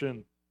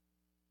recognition,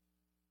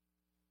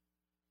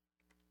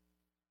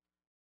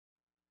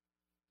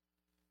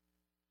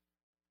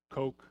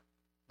 Coke,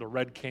 the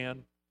red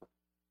can.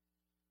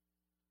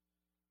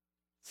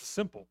 It's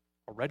simple,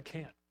 a red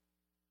can.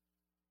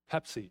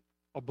 Pepsi,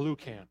 a blue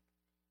can.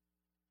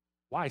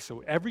 Why?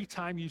 So every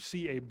time you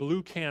see a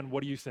blue can,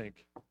 what do you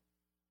think?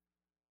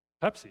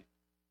 Pepsi.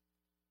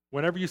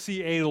 Whenever you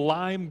see a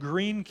lime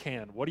green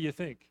can, what do you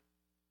think?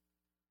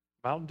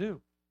 Mountain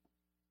Dew.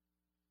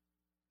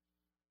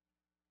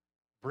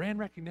 Brand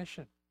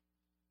recognition.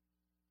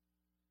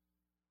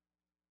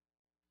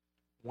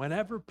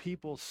 Whenever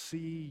people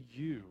see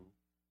you,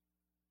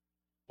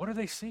 what do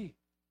they see?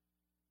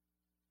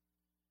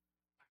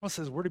 The Bible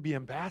says we're to be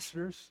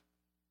ambassadors.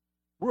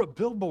 We're a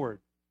billboard.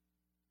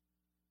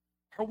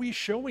 Are we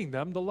showing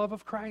them the love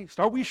of Christ?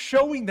 Are we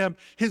showing them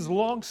his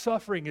long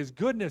suffering, his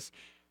goodness,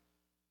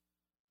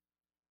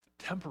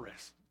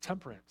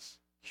 temperance,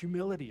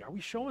 humility? Are we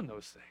showing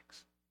those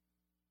things?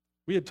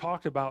 We had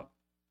talked about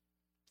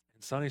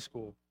in Sunday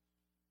school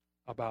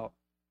about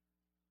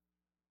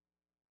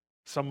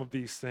some of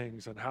these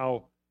things and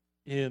how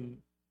in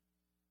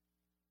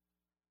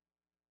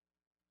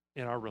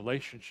our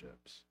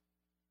relationships,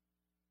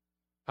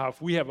 how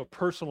if we have a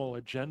personal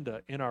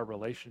agenda in our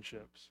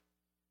relationships,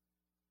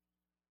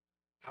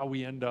 how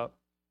we end up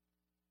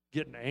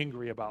getting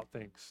angry about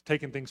things,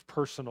 taking things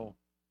personal.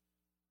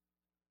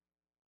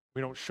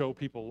 We don't show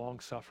people long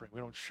suffering.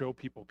 We don't show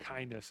people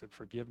kindness and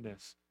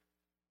forgiveness.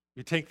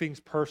 We take things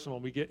personal.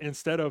 We get,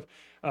 instead of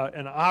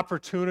an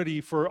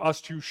opportunity for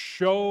us to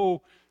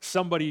show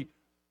somebody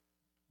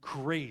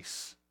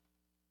grace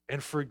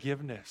and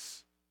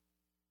forgiveness,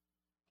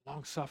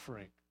 long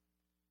suffering,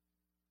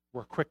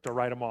 we're quick to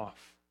write them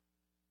off.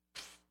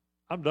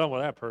 I'm done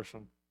with that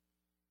person.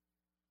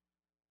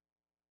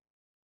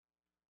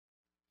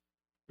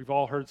 We've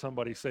all heard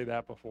somebody say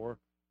that before.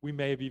 We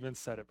may have even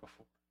said it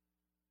before.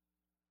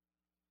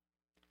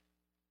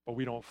 But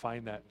we don't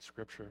find that in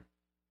Scripture.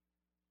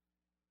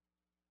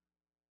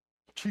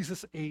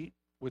 Jesus ate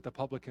with the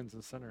publicans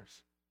and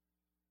sinners.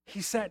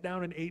 He sat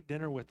down and ate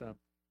dinner with them.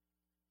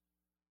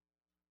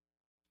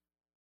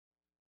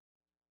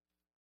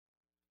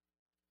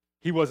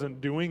 He wasn't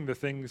doing the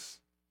things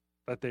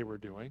that they were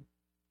doing,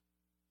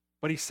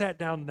 but he sat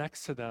down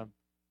next to them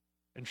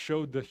and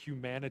showed the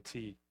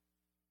humanity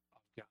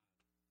of God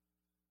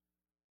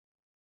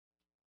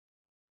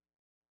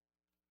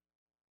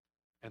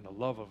and the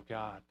love of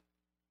God,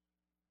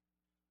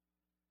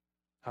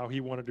 how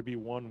he wanted to be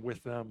one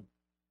with them.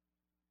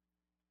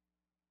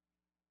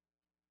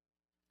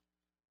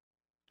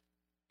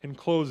 In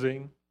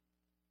closing,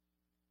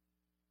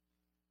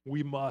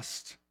 we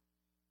must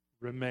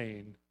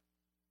remain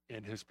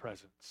in his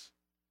presence.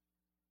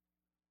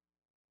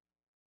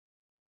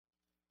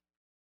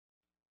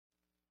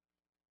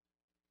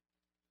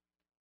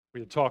 We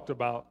had talked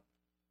about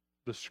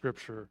the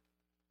scripture.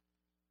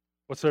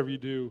 Whatsoever you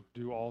do,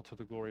 do all to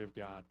the glory of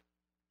God.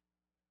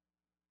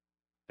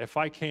 If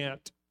I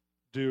can't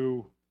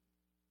do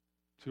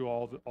to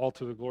all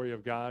to the glory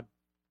of God,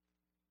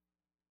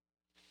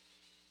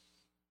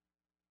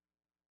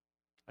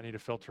 I need to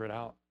filter it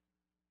out.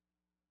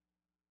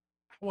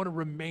 I want to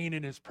remain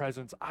in his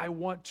presence. I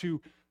want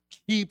to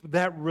keep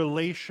that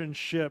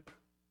relationship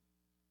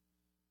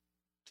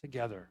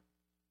together.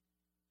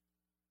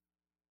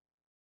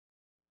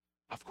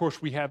 Of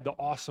course, we have the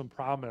awesome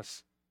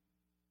promise.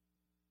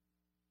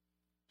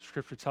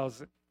 Scripture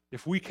tells us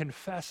if we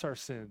confess our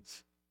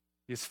sins,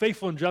 he is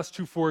faithful and just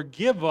to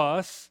forgive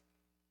us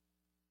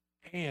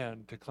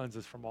and to cleanse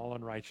us from all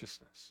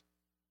unrighteousness.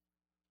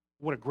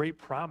 What a great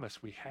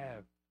promise we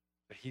have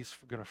that he's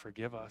going to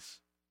forgive us,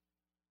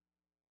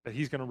 that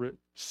he's going to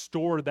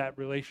restore that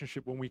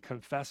relationship when we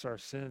confess our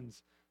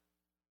sins.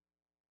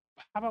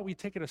 How about we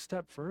take it a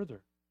step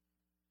further?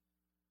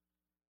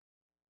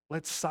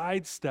 Let's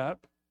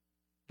sidestep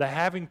the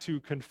having to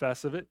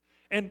confess of it,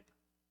 and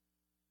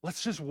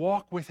let's just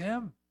walk with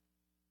him.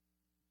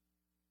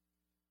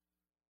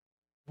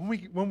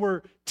 When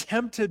we're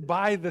tempted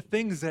by the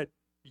things that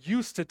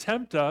used to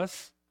tempt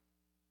us,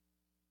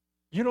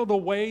 you know, the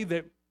way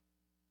that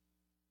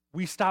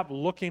we stop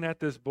looking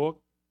at this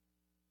book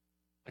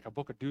like a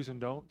book of do's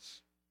and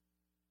don'ts,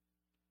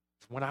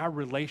 it's when our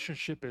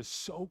relationship is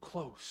so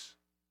close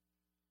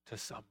to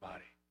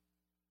somebody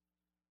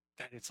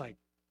that it's like,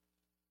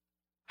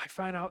 I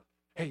find out,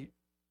 hey,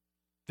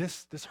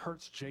 this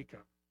hurts Jacob.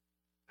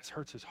 This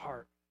hurts his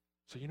heart.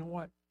 So you know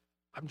what?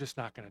 I'm just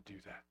not going to do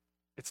that.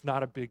 It's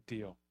not a big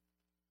deal.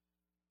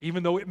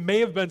 Even though it may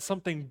have been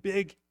something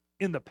big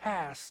in the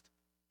past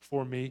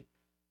for me,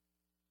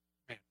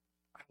 man,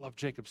 I love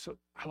Jacob. So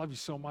I love you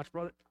so much,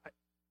 brother.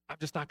 I'm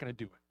just not going to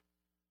do it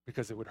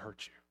because it would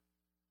hurt you.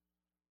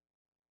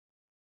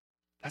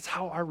 That's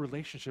how our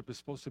relationship is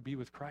supposed to be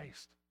with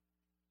Christ.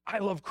 I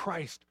love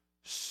Christ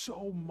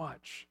so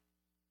much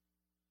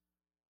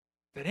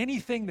that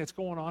anything that's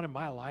going on in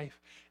my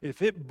life,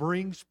 if it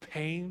brings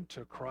pain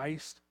to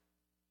Christ,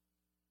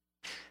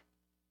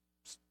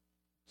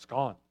 it's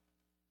gone.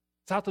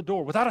 It's out the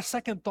door without a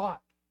second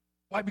thought.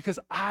 Why? Because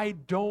I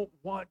don't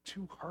want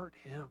to hurt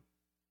him.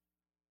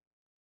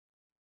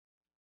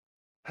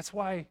 That's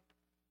why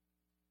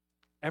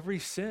every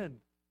sin,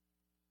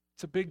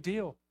 it's a big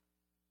deal.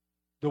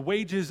 The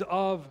wages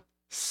of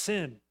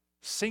sin,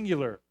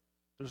 singular.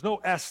 There's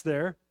no S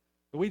there.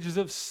 The wages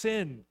of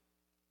sin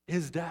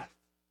is death.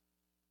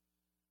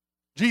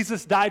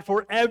 Jesus died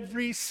for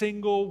every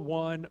single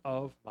one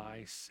of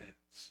my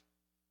sins.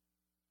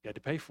 He had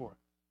to pay for it.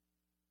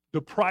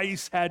 The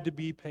price had to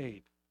be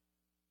paid.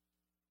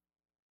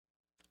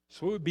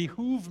 So it would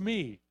behoove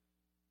me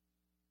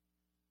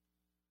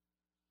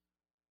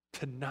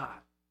to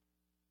not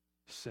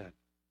sin.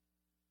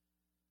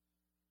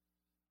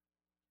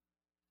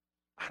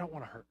 I don't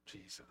want to hurt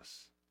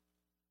Jesus.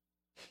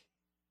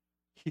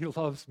 He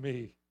loves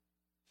me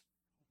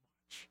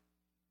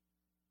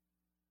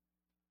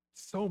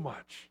so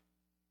much.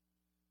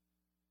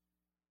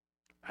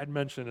 I'd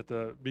mentioned at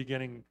the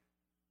beginning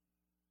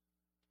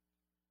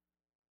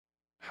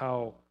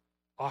how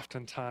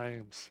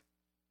oftentimes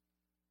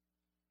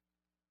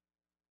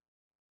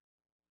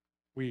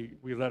we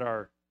let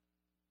our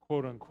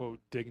quote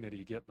unquote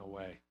dignity get in the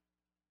way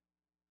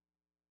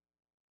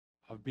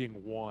of being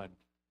one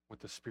with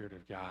the Spirit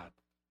of God.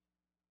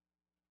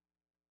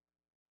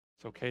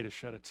 It's okay to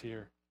shed a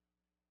tear.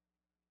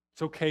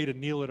 It's okay to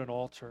kneel at an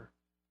altar.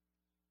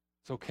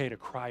 It's okay to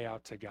cry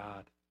out to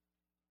God.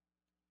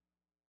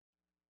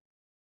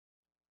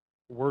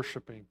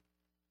 Worshiping,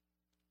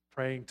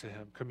 praying to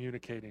him,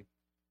 communicating.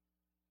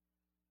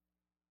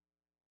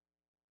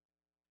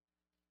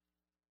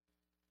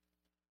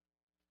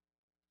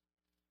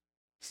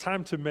 It's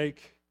time to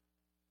make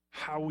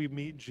how we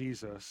meet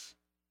Jesus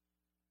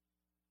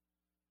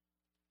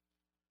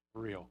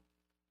real.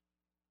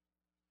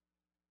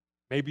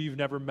 Maybe you've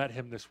never met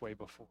him this way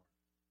before.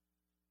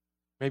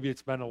 Maybe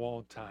it's been a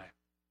long time.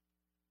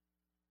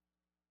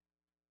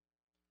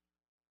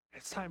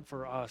 It's time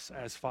for us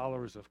as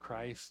followers of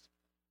Christ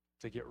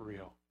to get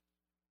real.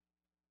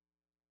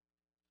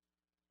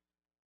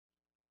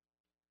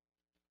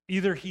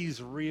 Either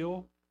he's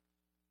real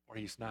or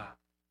he's not.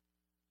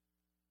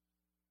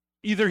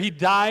 Either he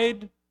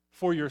died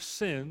for your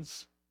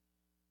sins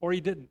or he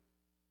didn't.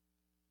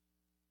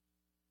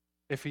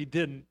 If he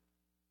didn't,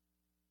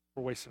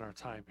 we're wasting our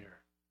time here.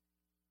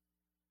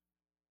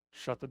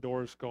 Shut the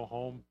doors, go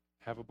home,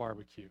 have a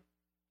barbecue.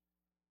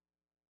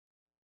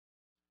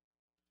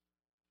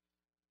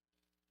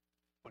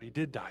 But he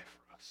did die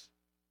for us.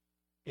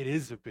 It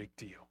is a big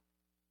deal.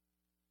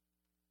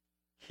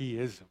 He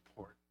is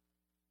important.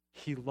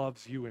 He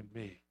loves you and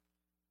me.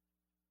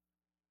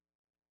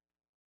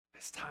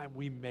 It's time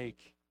we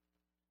make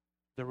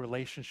the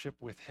relationship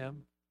with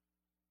him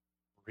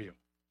real.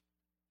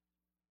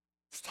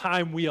 It's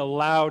time we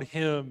allowed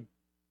him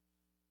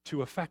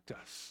to affect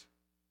us.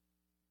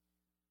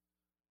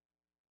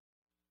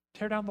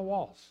 Tear down the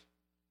walls.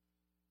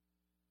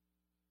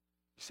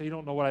 You say you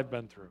don't know what I've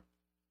been through.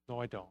 No,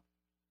 I don't.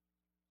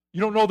 You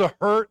don't know the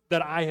hurt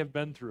that I have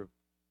been through.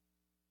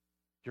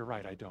 You're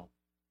right, I don't.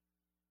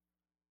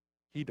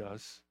 He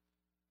does.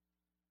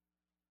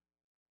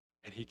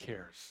 And he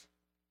cares.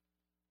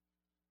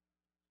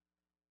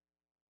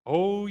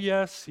 Oh,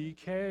 yes, he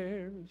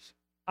cares.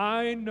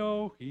 I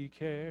know he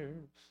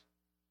cares.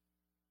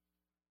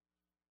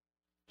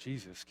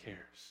 Jesus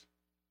cares.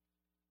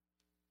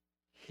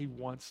 He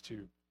wants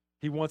to.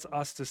 He wants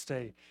us to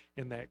stay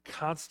in that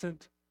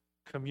constant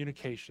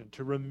communication,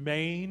 to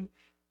remain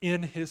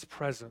in his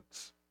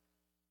presence.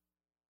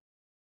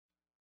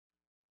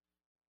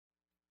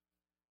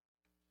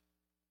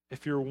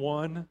 If you're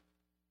one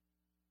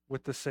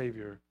with the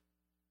Savior,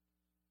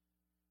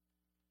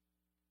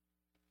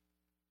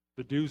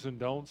 the do's and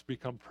don'ts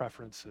become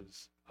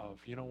preferences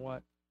of, you know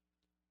what?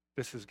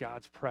 This is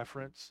God's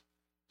preference,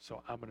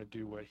 so I'm going to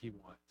do what he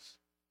wants.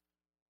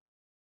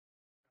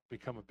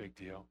 Become a big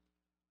deal.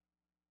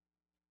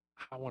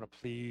 I want to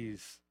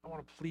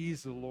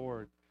please the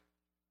Lord.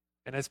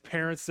 And as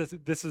parents,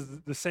 this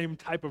is the same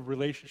type of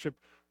relationship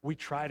we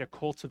try to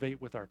cultivate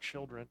with our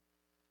children.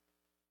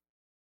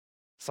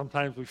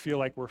 Sometimes we feel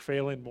like we're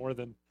failing more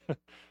than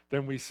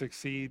we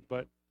succeed,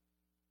 but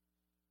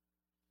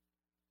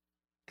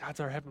God's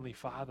our Heavenly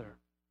Father,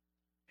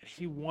 and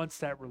he wants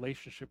that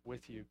relationship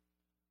with you.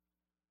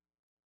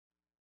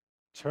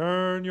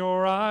 Turn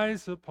your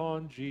eyes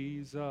upon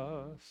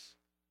Jesus.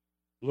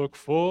 Look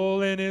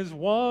full in his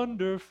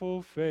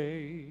wonderful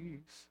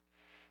face,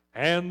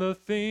 and the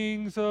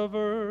things of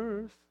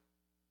earth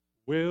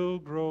will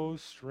grow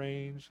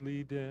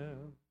strangely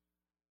dim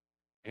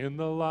in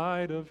the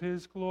light of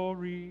his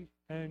glory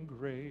and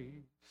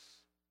grace.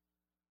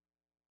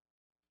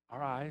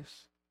 Our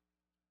eyes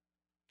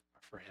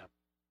are for him.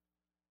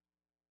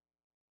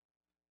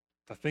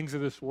 The things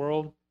of this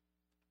world,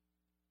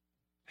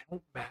 they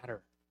don't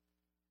matter.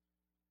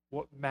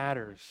 What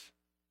matters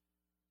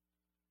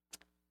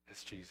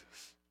is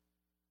Jesus.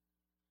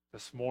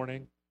 This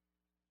morning,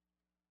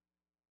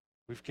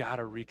 we've got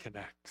to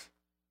reconnect.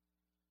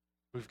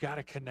 We've got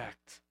to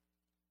connect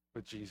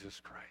with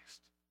Jesus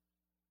Christ.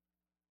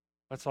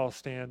 Let's all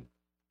stand.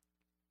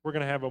 We're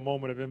going to have a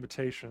moment of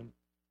invitation.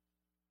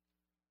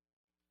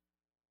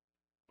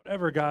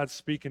 Whatever God's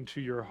speaking to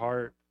your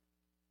heart,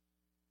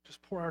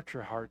 just pour out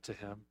your heart to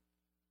him.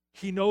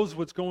 He knows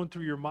what's going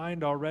through your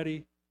mind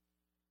already.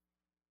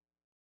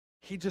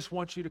 He just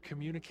wants you to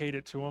communicate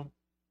it to him.